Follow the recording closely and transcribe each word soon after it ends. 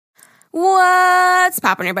What's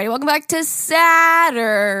poppin', everybody? Welcome back to Saturday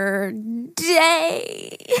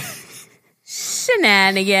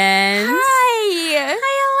Shenanigans. Hi,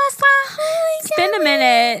 Alyssa. Hi, It's been a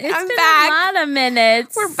minute. It's I'm been back. a lot of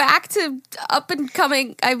minutes. We're back to up and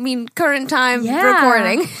coming. Current time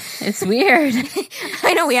recording. It's weird.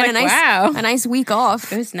 I know we had a nice week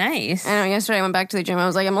off. It was nice. I know. Yesterday I went back to the gym. I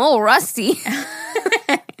was like, I'm a little rusty.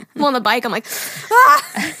 I'm on the bike. I'm like,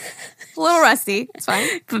 a little rusty. It's fine.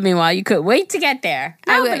 But meanwhile, you could wait to get there.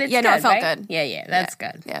 I No, would. but it's Yeah, no, it good, felt right? good. Yeah, that's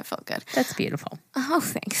good. Yeah, it felt good. That's beautiful. Oh,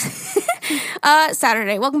 thanks.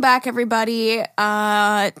 Saturday. Welcome back, everybody.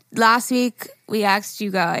 Last week, we asked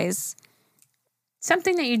you guys.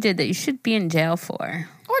 Something that you did that you should be in jail for.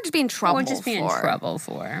 Or just be in trouble Or just be in for. trouble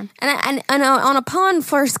for. And upon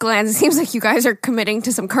first glance, it seems like you guys are committing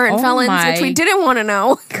to some current felons, which we didn't want to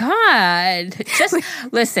know. God. Just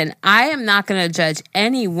listen, I am not going to judge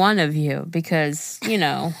any one of you because,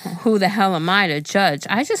 who the hell am I to judge?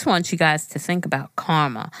 I just want you guys to think about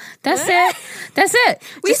karma. That's it. That's it.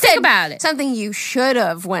 We just said think about it. Something you should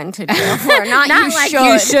have went to jail for, not you like should.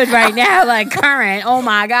 You should right now, like current. Oh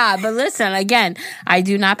my God. But listen, again, I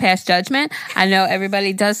do not pass judgment. I know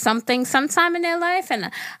everybody does something sometime in their life,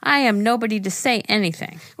 and I am nobody to say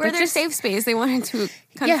anything. We're their safe space. They wanted to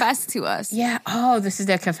confess to us. Yeah. Oh, this is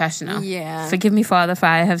their confessional. Yeah. Forgive me, Father, for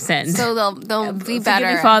I have sinned. So they'll be better.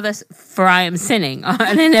 Forgive me, Father, for I am sinning on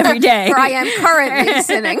and every day. For I am currently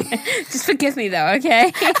sinning. Just forgive me, though,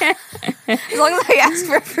 okay? As long as I ask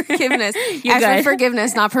for forgiveness. Ask for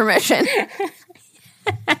forgiveness, not permission.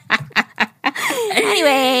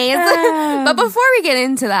 Anyways, but before we get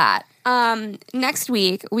into that, next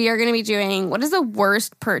week we are going to be doing what is the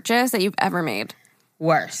worst purchase that you've ever made?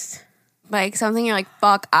 Worst. Like something you're like,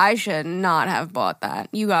 fuck, I should not have bought that.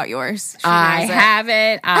 You got yours. I have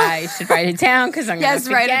it. I should write it down because I'm going to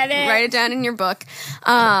forget it. Write it down in your book.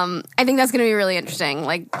 I think that's going to be really interesting.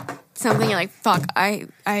 Like something you're like, fuck, I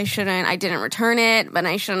didn't return it, but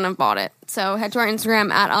I shouldn't have bought it. So head to our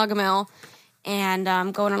Instagram at Agahmil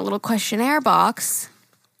and go in a little questionnaire box.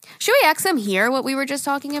 Should we ask them here what we were just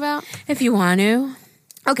talking about? If you want to.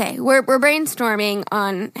 Okay, we're brainstorming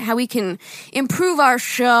on how we can improve our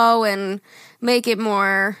show and make it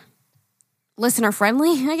more listener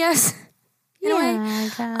friendly, I guess. In a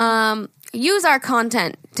way. Use our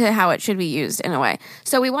content to how it should be used in a way.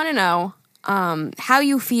 So we want to know how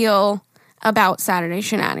you feel about Saturday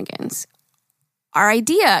Shenanigans. Our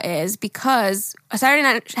idea is because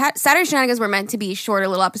Saturday Shenanigans were meant to be shorter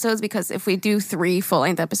little episodes because if we do 3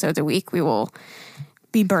 full-length episodes a week, we will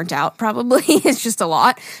be burnt out probably. It's just a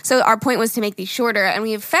lot. So our point was to make these shorter, and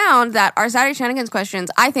we have found that our Saturday Shenanigans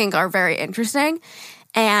questions, I think, are very interesting,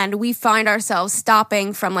 and we find ourselves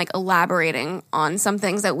stopping from like elaborating on some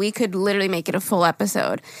things that we could literally make it a full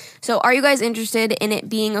episode. So are you guys interested in it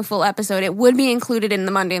being a full episode? It would be included in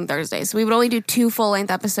the Monday and Thursday. So we would only do 2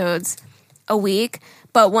 full-length episodes a week,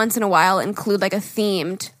 but once in a while include like a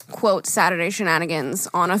themed, quote, Saturday Shenanigans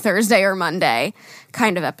on a Thursday or Monday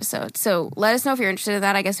kind of episode. So let us know if you're interested in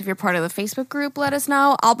that. I guess if you're part of the Facebook group, let us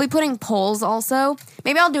know. I'll be putting polls also.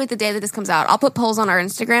 Maybe I'll do it the day that this comes out. I'll put polls on our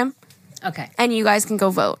Instagram. Okay. And you guys can go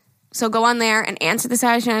vote. So go on there and answer the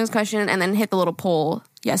Saturday Shenanigans question and then hit the little poll,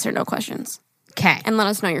 yes or no questions. Okay. And let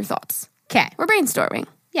us know your thoughts. Okay. We're brainstorming.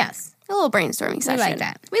 Yes. A little brainstorming session. We like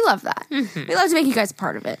that. We love that. Mm-hmm. We love to make you guys a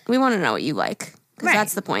part of it. We want to know what you like. Because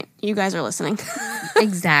that's the point. You guys are listening.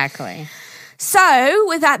 Exactly. So,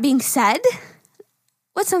 with that being said,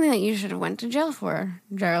 what's something that you should have went to jail for,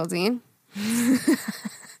 Geraldine?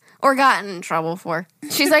 Or gotten in trouble for?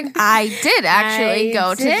 She's like, I did actually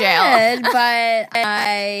go to jail. But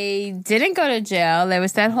I didn't go to jail. There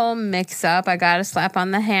was that whole mix-up. I got a slap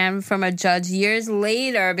on the hand from a judge years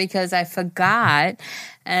later because I forgot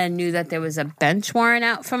and knew that there was a bench warrant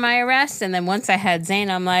out for my arrest. And then once I had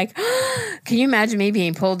Zane, I'm like, can you imagine me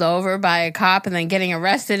being pulled over by a cop and then getting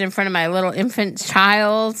arrested in front of my little infant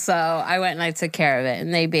child? So I went and I took care of it.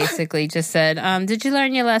 And they basically just said, did you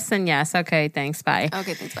learn your lesson? Yes. Okay, thanks. Bye.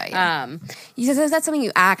 Okay, thanks. Bye. Yeah. You said that's something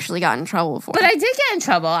you actually got in trouble for. But I did get in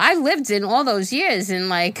trouble. I lived in all those years in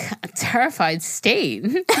like a terrified state.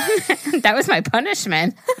 That was my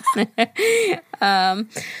punishment.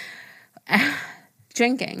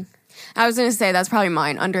 Drinking. I was going to say that's probably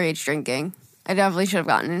mine. Underage drinking. I definitely should have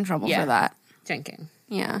gotten in trouble for that. Drinking.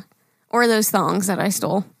 Yeah. Or those thongs that I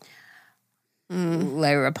stole.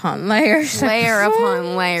 Layer upon layer. Layer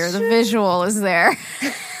upon layer. The visual is there.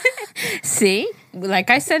 See? Like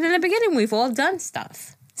I said in the beginning, we've all done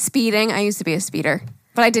stuff. Speeding. I used to be a speeder.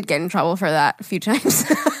 But I did get in trouble for that a few times.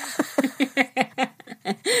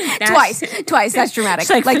 Twice. That's dramatic.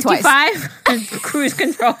 It's like twice. 55, cruise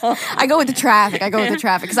control. I go with the traffic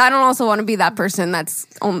because I don't also want to be that person that's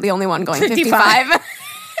the only one going 55.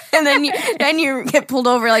 And then you get pulled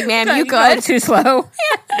over like, ma'am, you good? Too slow.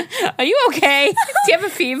 Are you okay? Do you have a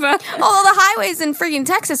fever? Although the highways in freaking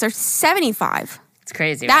Texas are 75. It's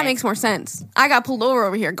crazy, That right? makes more sense. I got pulled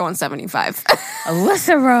over here going 75.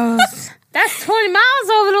 Alyssa Rose. That's 20 miles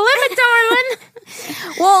over the limit,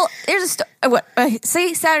 darling. Well, there's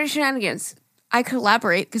say Saturday Shenanigans. I could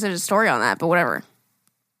elaborate because there's a story on that, but whatever.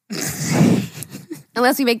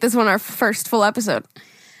 Unless we make this one our first full episode.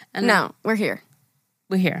 No, we're here.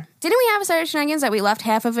 We're here. Didn't we have a Saturday Shenanigans that we left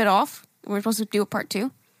half of it off? We're supposed to do a part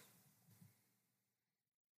 2?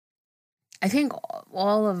 I think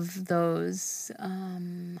all of those, I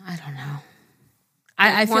don't know.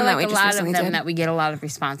 I feel like a lot of them that we get a lot of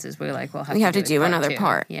responses. We're like, we'll have to do another 2.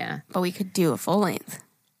 part. Yeah. But we could do a full length.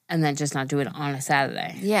 And then just not do it on a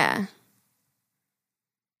Saturday. Yeah.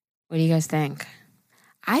 What do you guys think?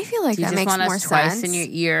 I feel like that makes more sense. Do you just want us twice in your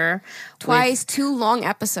ear? Twice, 2 long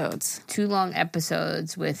episodes. 2 long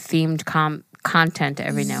episodes with themed content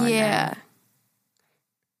every now and then.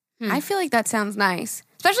 Yeah. I feel like that sounds nice.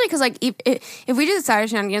 Especially because, like, if we do the Saturday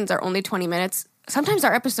Shenanigans are only 20 minutes, sometimes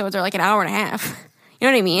our episodes are like an hour and a half. You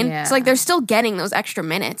know what I mean? Yeah. So, like, they're still getting those extra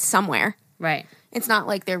minutes somewhere. Right. It's not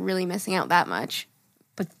like they're really missing out that much.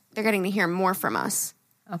 But they're getting to hear more from us.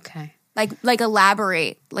 Okay. Like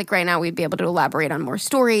elaborate. Like, right now, we'd be able to elaborate on more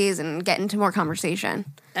stories and get into more conversation.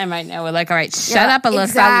 And right now, we're like, all right, shut up, Alyssa.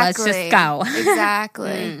 Exactly. Let's just go.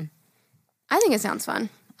 Exactly. I think it sounds fun.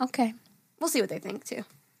 Okay. We'll see what they think, too.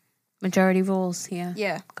 Majority rules here.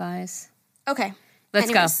 Yeah. Guys. Okay. Let's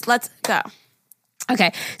go. Let's go.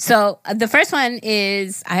 Okay. So the first one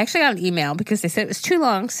is, I actually got an email because they said it was too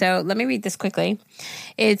long. So let me read this quickly.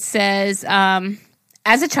 It says,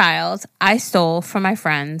 as a child, I stole from my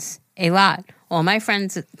friends a lot. All my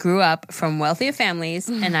friends grew up from wealthier families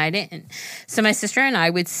and I didn't. So my sister and I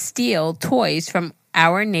would steal toys from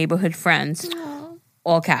our neighborhood friends.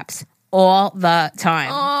 All caps. All the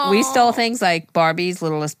time. We stole things like Barbie's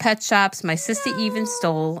Littlest Pet Shops. My sister even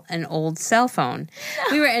stole an old cell phone.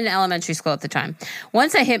 We were in elementary school at the time.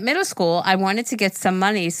 Once I hit middle school, I wanted to get some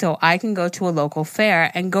money so I can go to a local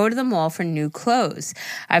fair and go to the mall for new clothes.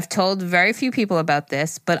 I've told very few people about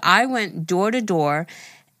this, but I went door to door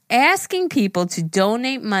asking people to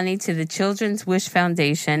donate money to the Children's Wish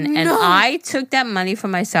Foundation, and I took that money for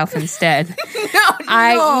myself instead.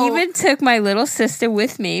 I even took my little sister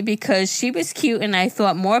with me because she was cute and I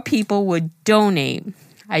thought more people would donate.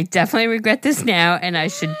 I definitely regret this now, and I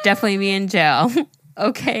should definitely be in jail.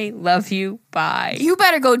 Okay, love you, bye. You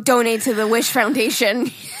better go donate to the Wish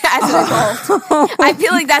Foundation as an adult. I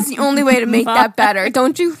feel like that's the only way to make that better.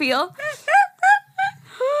 Don't you feel?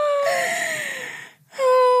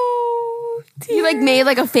 You like made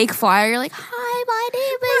like a fake flyer. You're like, hi, my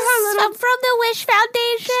name is. I'm from the Wish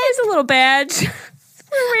Foundation. She has a little badge.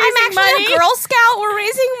 I'm actually a Girl Scout. We're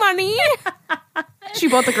raising money. She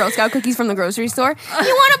bought the Girl Scout cookies from the grocery store.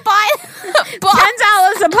 You want to buy a box?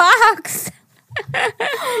 $10 a box.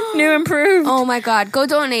 New improved. Oh my God! Go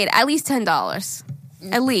donate at least $10.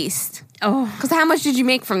 At least. Oh, because how much did you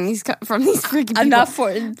make from these freaking people? Enough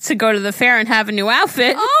to go to the fair and have a new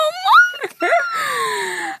outfit. Oh my God!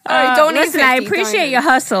 All right, donate. Listen, 50, I appreciate your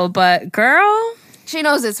hustle, but girl, she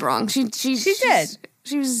knows it's wrong. She did.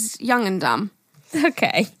 She was young and dumb.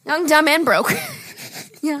 Okay, young, dumb, and broke.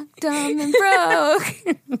 Young, dumb, and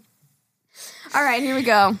broke. All right, here we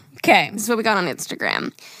go. Okay, this is what we got on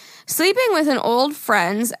Instagram. Sleeping with an old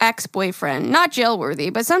friend's ex-boyfriend. Not jail-worthy,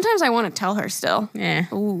 but sometimes I want to tell her still. Yeah.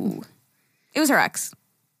 Ooh. It was her ex.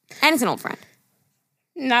 And it's an old friend.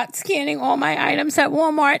 Not scanning all my items at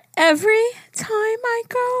Walmart every time I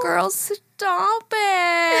go. Girl, stop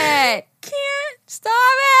it. Can't. Stop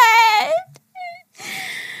it.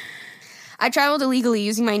 I traveled illegally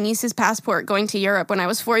using my niece's passport going to Europe when I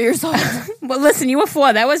was 4 years old. Well, listen, you were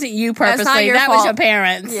 4. That wasn't you purposely. That's not your that fault. was your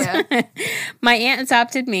parents. Yeah. My aunt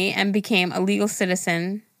adopted me and became a legal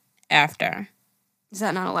citizen after. Is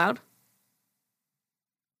that not allowed?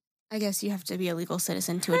 I guess you have to be a legal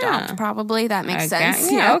citizen to adopt, probably. That makes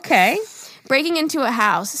sense. Yeah, okay. Breaking into a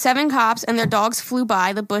house. 7 cops and their dogs flew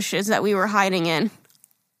by the bushes that we were hiding in.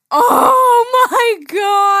 Oh, my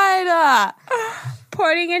God.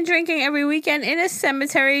 Partying and drinking every weekend in a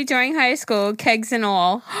cemetery during high school, kegs and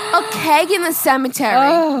all. A keg in the cemetery.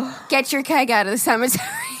 Oh. Get your keg out of the cemetery.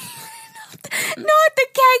 Not the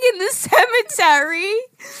keg in the cemetery.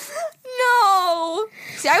 No.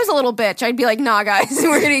 See, I was a little bitch. I'd be like, nah, guys,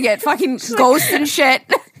 we're going to get fucking ghosts and shit.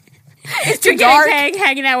 It's too dark. Keg,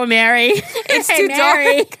 hanging out with Mary. It's hey, too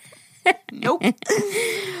Mary. dark. Nope.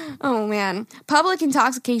 Oh, man. Public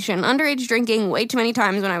intoxication. Underage drinking way too many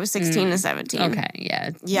times when I was 16 to 17. Okay,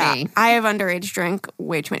 yeah. Yeah, Me. I have underage drank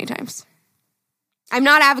way too many times. I'm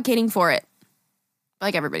not advocating for it.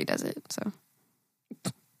 Like, everybody does it, so.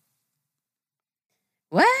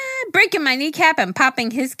 What? Breaking my kneecap and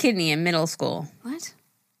popping his kidney in middle school. What?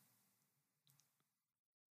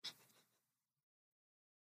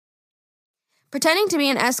 Pretending to be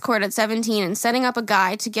an escort at 17 and setting up a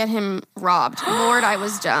guy to get him robbed. Lord, I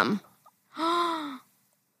was dumb.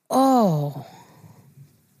 Oh.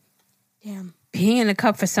 Damn. Peeing in a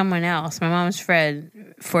cup for someone else. My mom's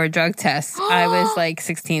friend for a drug test. I was like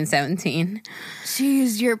 16, 17. She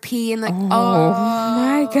used your pee and like, Oh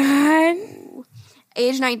my God.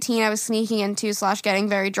 Age 19, I was sneaking into / getting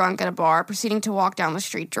very drunk at a bar, proceeding to walk down the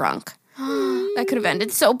street drunk. That could have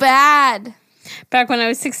ended so bad. Back when I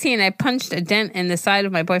was 16, I punched a dent in the side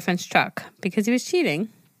of my boyfriend's truck because he was cheating.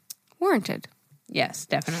 Warranted. Yes,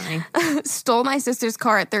 definitely. Stole my sister's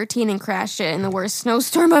car at 13 and crashed it in the worst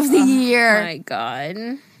snowstorm of the year. My God.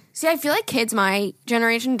 See, I feel like kids my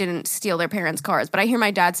generation didn't steal their parents' cars, but I hear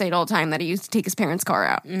my dad say it all the time that he used to take his parents' car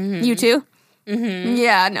out. Mm-hmm. You too? Mm-hmm.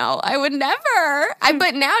 Yeah, no, I would never.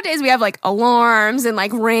 But nowadays we have like alarms and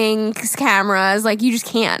like rings, cameras. Like you just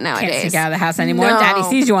can't nowadays. Can't sneak out of the house anymore. No. Daddy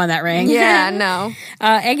sees you on that ring. Yeah, no.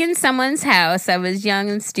 Egging someone's house. I was young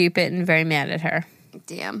and stupid and very mad at her.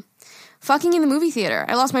 Damn. Fucking in the movie theater.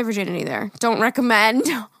 I lost my virginity there. Don't recommend.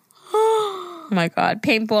 Oh my God.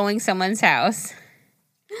 Paintballing someone's house.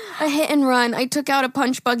 A hit and run. I took out a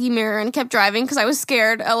punch buggy mirror and kept driving because I was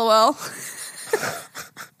scared. LOL.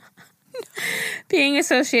 Being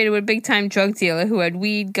associated with a big-time drug dealer who had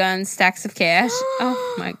weed, guns, stacks of cash.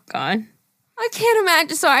 Oh, my God. I can't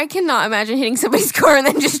imagine. Sorry, I cannot imagine hitting somebody's car and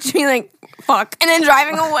then just being like, fuck, and then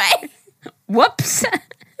driving away. Whoops.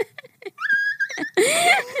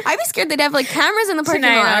 I'd be scared they'd have like cameras in the parking lot.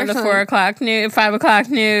 Tonight on the 4 o'clock news, 5 o'clock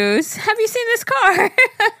news. Have you seen this car?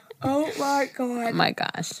 Oh, my God. Oh, my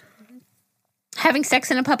gosh. Having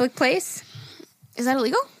sex in a public place? Is that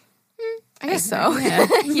illegal? I guess so. Yeah.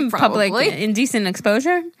 Probably. Public indecent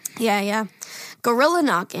exposure? Yeah. Gorilla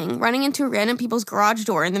knocking, running into random people's garage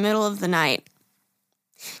door in the middle of the night.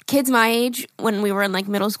 Kids my age, when we were in like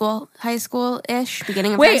middle school, high school-ish,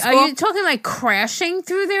 beginning of high school. Wait, are you talking like crashing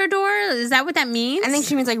through their door? Is that what that means? I think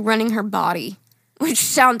she means like running her body, which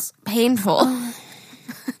sounds painful.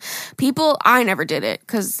 People, I never did it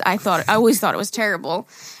because I always thought it was terrible.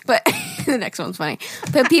 But the next one's funny.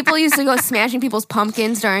 But people used to go smashing people's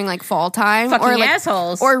pumpkins during like fall time, Fucking or like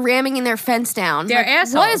assholes. or ramming in their fence down. They're like,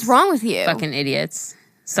 assholes. What is wrong with you? Fucking idiots.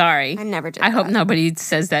 Sorry. I never did I hope that. nobody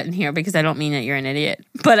says that in here because I don't mean that you're an idiot.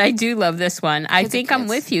 But I do love this one. I think I'm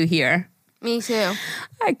with you here. Me too.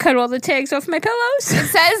 I cut all the tags off my pillows. It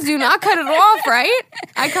says do not cut it off, right?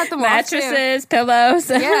 I cut them Mattresses, pillows.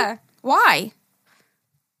 off too. Yeah. Why?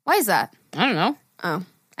 Why is that? I don't know. Oh.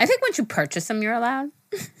 I think once you purchase them, you're allowed.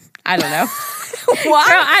 I don't know. What?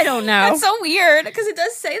 Girl, I don't know. That's so weird because it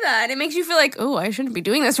does say that. It makes you feel like, oh, I shouldn't be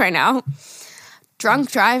doing this right now.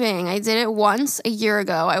 Drunk driving. I did it once a year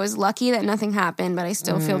ago. I was lucky that nothing happened, but I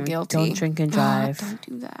still feel guilty. Don't drink and drive. Don't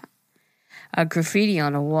do that. A graffiti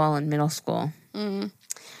on a wall in middle school.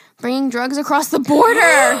 Bringing drugs across the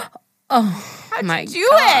border. Oh, How'd my you do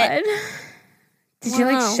God. it? Did you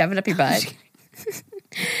Wow. like shove it up your butt?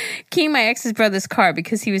 Keying my ex's brother's car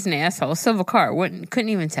because he was an asshole. Silver car. Couldn't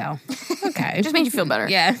even tell. Okay. Just made you feel better.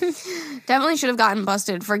 Yeah. Definitely should have gotten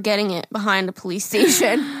busted for getting it behind a police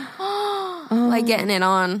station. Like getting it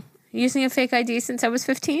on. Using a fake ID since I was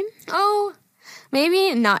 15? Oh,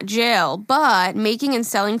 maybe not jail, but making and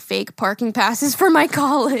selling fake parking passes for my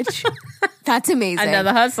college. That's amazing.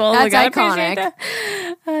 Another hustle. That's We gotta iconic. appreciate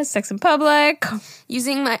that. Sex in public.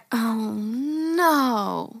 Using my... Oh,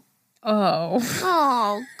 no. Oh.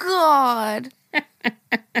 Oh, God.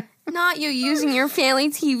 Not you using your family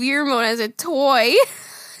TV remote as a toy.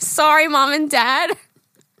 Sorry, Mom and Dad.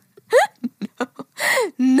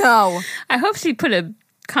 No. I hope she put a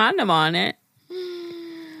condom on it.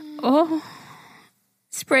 Oh.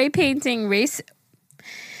 Spray painting race.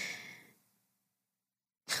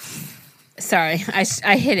 Sorry,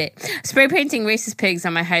 I hit it. Spray painting racist pigs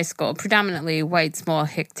on my high school, predominantly white, small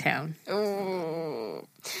hick town. Ooh.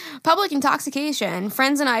 Public intoxication.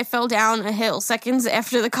 Friends and I fell down a hill seconds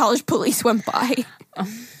after the college police went by.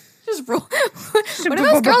 Just roll. What are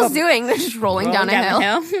those girls doing? They're just rolling down a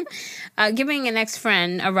hill. Giving an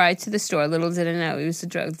ex-friend a ride to the store. Little did I know he was a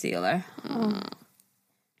drug dealer.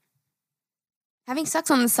 Having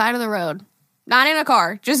sex on the side of the road. Not in a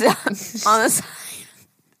car. Just on the side.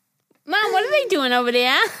 Mom, what are they doing over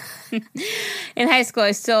there? In high school,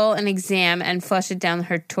 I stole an exam and flushed it down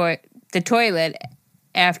her the toilet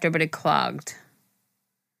after, but it clogged.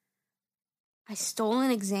 I stole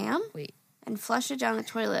an exam? Wait. And flushed it down the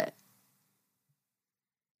toilet.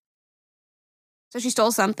 So she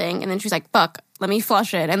stole something, and then she was like, fuck, let me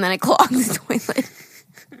flush it, and then it clogged the toilet.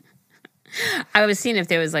 I was seeing if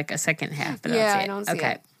there was like a second half, but I don't see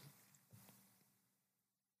it.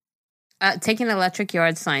 Taking electric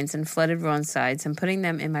yard signs and flooded roadsides and putting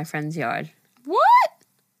them in my friend's yard. What?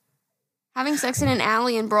 Having sex in an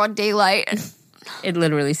alley in broad daylight. It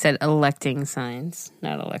literally said electing signs,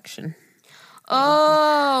 not election.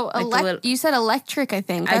 Oh, you said electric, I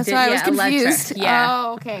think. That's why I was confused. Electric, yeah.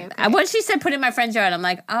 Oh, okay. When she said put in my friend's yard, I'm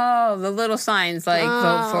like, oh, the little signs like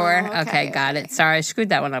vote for. Okay, got it. Sorry, I screwed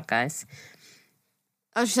that one up, guys.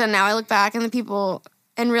 Oh, she said, now I look back and the people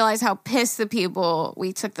and realize how pissed the people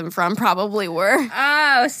we took them from probably were.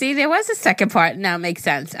 Oh, see, there was a second part. Now it makes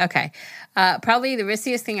sense. Okay. Probably the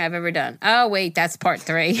riskiest thing I've ever done. Oh, wait, that's part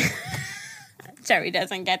 3. Jerry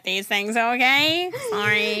doesn't get these things, okay?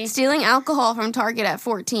 Sorry. Stealing alcohol from Target at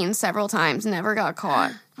 14 several times. Never got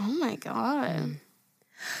caught. Oh, my God.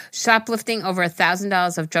 Shoplifting over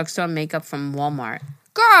 $1,000 of drugstore makeup from Walmart.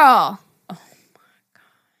 Girl. Oh, my God.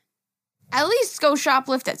 At least go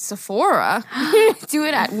shoplift at Sephora. Do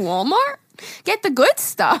it at Walmart? Get the good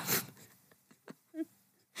stuff.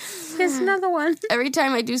 There's another one. Every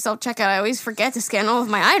time I do self-checkout, I always forget to scan all of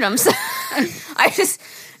my items.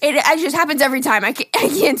 It just happens every time. I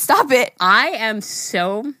can't stop it. I am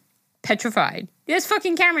so petrified. There's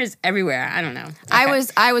fucking cameras everywhere. I don't know. Okay.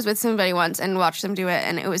 I was with somebody once and watched them do it,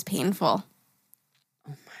 and it was painful. Oh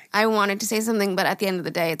my God. I wanted to say something, but at the end of the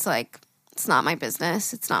day, it's like, it's not my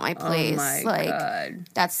business. It's not my place. Oh my God.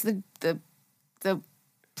 That's the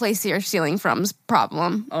place you're stealing from's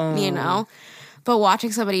problem, you know? But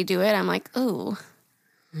watching somebody do it, I'm like, ooh.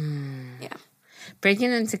 Yeah.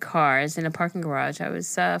 Breaking into cars in a parking garage. I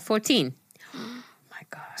was 14. Oh, my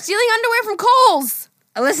God. Stealing underwear from Kohl's.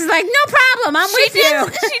 Alyssa's like, no problem. I'm with you.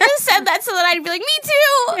 She just said that so that I'd be like, me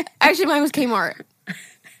too. Actually, mine was Kmart.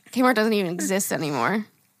 Kmart doesn't even exist anymore.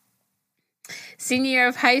 Senior year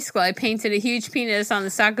of high school, I painted a huge penis on the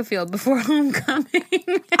soccer field before homecoming.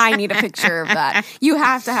 I need a picture of that. You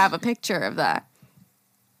have to have a picture of that.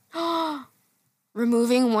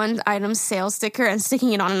 Removing one item's sales sticker and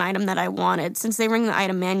sticking it on an item that I wanted. Since they ring the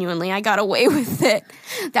item manually, I got away with it.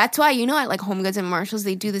 That's why, you know, at like Home Goods and Marshalls,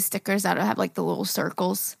 they do the stickers that have like the little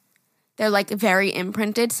circles. They're like very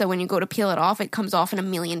imprinted, so when you go to peel it off, it comes off in a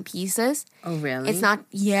million pieces. Oh, really? It's not,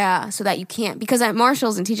 so that you can't. Because at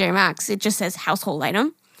Marshalls and TJ Maxx, it just says household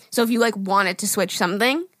item. So if you like wanted to switch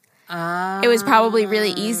something, it was probably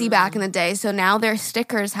really easy back in the day. So now their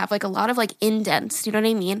stickers have like a lot of like indents. You know what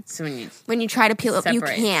I mean? So when you try to peel it, you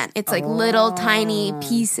can't. It's like little tiny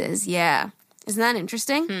pieces. Yeah. Isn't that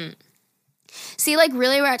interesting? See, like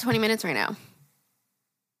really we're at 20 minutes right now.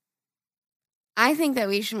 I think that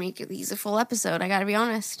we should make these a full episode. I gotta be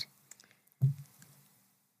honest.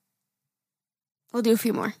 We'll do a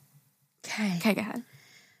few more. Okay. Okay, go ahead.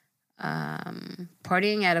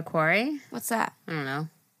 Partying at a quarry? What's that? I don't know.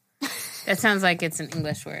 That sounds like it's an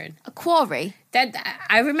English word. A quarry. That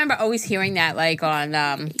I remember always hearing that like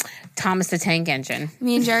on Thomas the Tank Engine.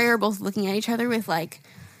 Me and Jerry are both looking at each other with like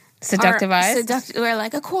seductive eyes. We're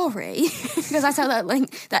like a quarry because that's how that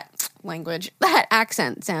language, that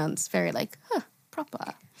accent sounds very like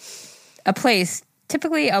proper. A place,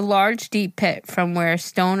 typically a large deep pit from where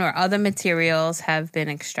stone or other materials have been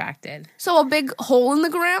extracted. So a big hole in the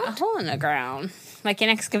ground? A hole in the ground. Like an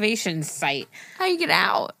excavation site. How do you get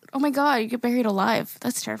out? Oh my God, you get buried alive.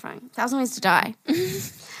 That's terrifying. 1,000 ways to die.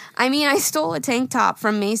 I mean, I stole a tank top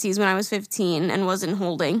from Macy's when I was 15 and wasn't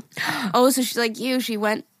holding. Oh, so she's like you. She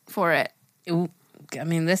went for it. I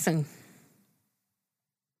mean, listen.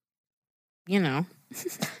 You know.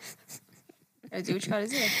 I do what you gotta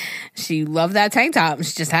do. She loved that tank top.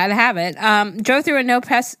 She just had to have it. Drove through a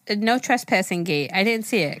no trespassing gate. I didn't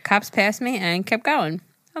see it. Cops passed me and kept going.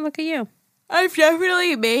 Oh, look at you. I've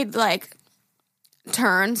definitely made like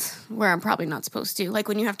turns where I'm probably not supposed to. Like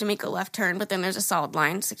when you have to make a left turn, but then there's a solid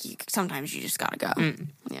line. It's like sometimes you just gotta go.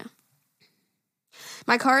 Yeah.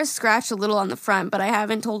 My car is scratched a little on the front, but I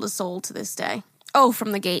haven't told a soul to this day. Oh,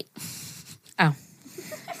 from the gate. Oh.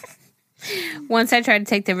 Once I tried to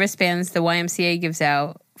take the wristbands the YMCA gives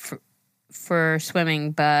out for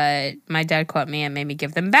swimming, but my dad caught me and made me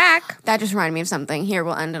give them back. That just reminded me of something. Here,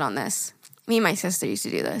 we'll end it on this. Me and my sister used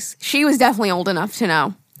to do this. She was definitely old enough to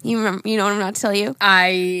know. You remember? You know what I'm about to tell you?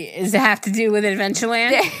 Does it have to do with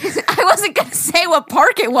Adventureland? I wasn't going to say what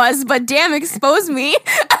park it was, but damn, expose me.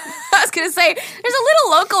 I was going to say, there's a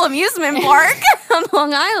little local amusement park on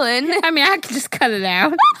Long Island. I mean, I could just cut it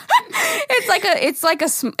out.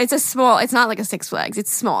 It's a small. It's not like a Six Flags.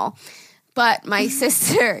 It's small. But my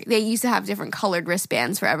sister, they used to have different colored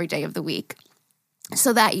wristbands for every day of the week,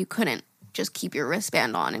 so that you couldn't just keep your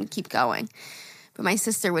wristband on and keep going. But my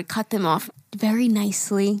sister would cut them off very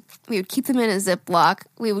nicely. We would keep them in a Ziploc.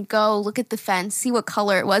 We would go look at the fence, see what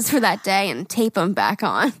color it was for that day, and tape them back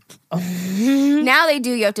on. Now they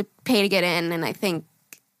do. You have to pay to get in, and I think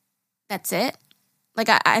that's it. Like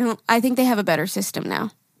I think they have a better system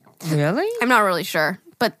now. Really? I'm not really sure,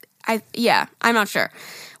 but I'm not sure.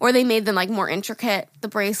 Or they made them like more intricate, the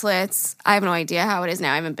bracelets. I have no idea how it is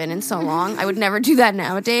now. I haven't been in so long. I would never do that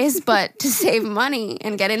nowadays, but to save money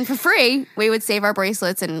and get in for free, we would save our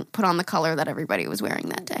bracelets and put on the color that everybody was wearing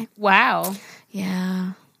that day. Wow.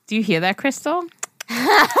 Yeah. Do you hear that, Crystal?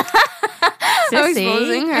 I'm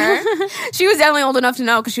exposing her. She was definitely old enough to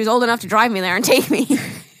know because she was old enough to drive me there and take me.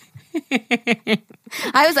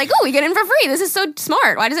 I was like, oh, we get in for free. This is so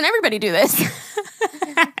smart. Why doesn't everybody do this?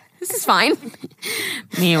 This is fine.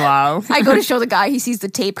 Meanwhile, I go to show the guy. He sees the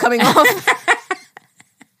tape coming off.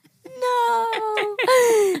 No.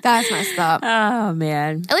 That's messed up. Oh,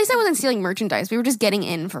 man. At least I wasn't stealing merchandise. We were just getting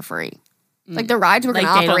in for free. Like the rides were going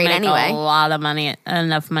to operate anyway. A lot of money,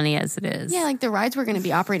 enough money as it is. Yeah, like the rides were going to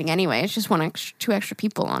be operating anyway. It's just two extra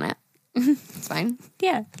people on it. It's fine.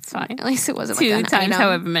 Yeah, it's fine. At least it wasn't Two like times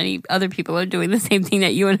however many other people are doing the same thing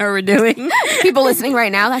that you and her were doing. People listening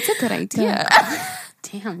right now, that's a good idea.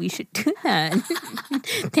 Damn, we should do that.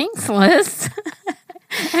 Thanks, Liz.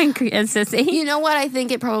 And Sissy. You know what I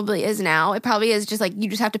think it probably is now? It probably is just like you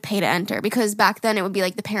just have to pay to enter, because back then it would be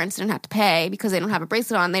like the parents didn't have to pay because they don't have a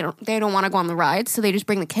bracelet on. They don't want to go on the rides, so they just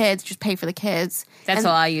bring the kids, just pay for the kids. That's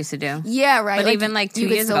all I used to do. Yeah, right. But even like 2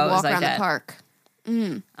 years ago, it was like that. The park.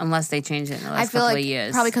 Unless they change it in the last I feel couple like of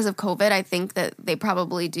years. Probably because of COVID, I think that they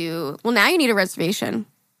probably do. Well, now you need a reservation.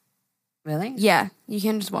 Really? Yeah, you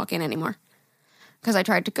can't just walk in anymore. Because I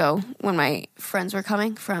tried to go when my friends were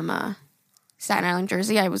coming from Staten Island,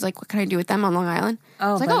 Jersey. I was like, what can I do with them on Long Island?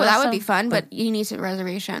 I was like, that would be fun, but you need a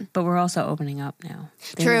reservation. But we're also opening up now.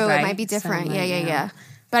 True, it might be different. So, yeah.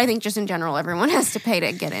 But I think just in general, everyone has to pay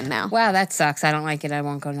to get in now. Wow, that sucks. I don't like it. I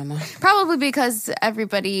won't go no more. Probably because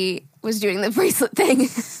everybody was doing the bracelet thing.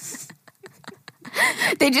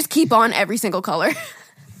 They just keep on every single color.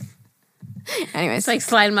 Anyways. It's like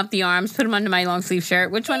slide them up the arms, put them under my long sleeve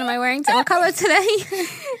shirt. Which one am I wearing? What color today?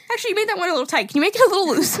 Actually, you made that one a little tight. Can you make it a little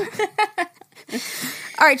loose?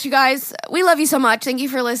 All right, you guys. We love you so much. Thank you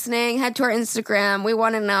for listening. Head to our Instagram. We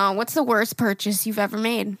want to know, what's the worst purchase you've ever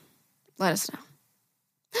made? Let us know.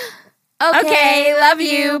 Okay, love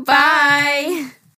you. Bye.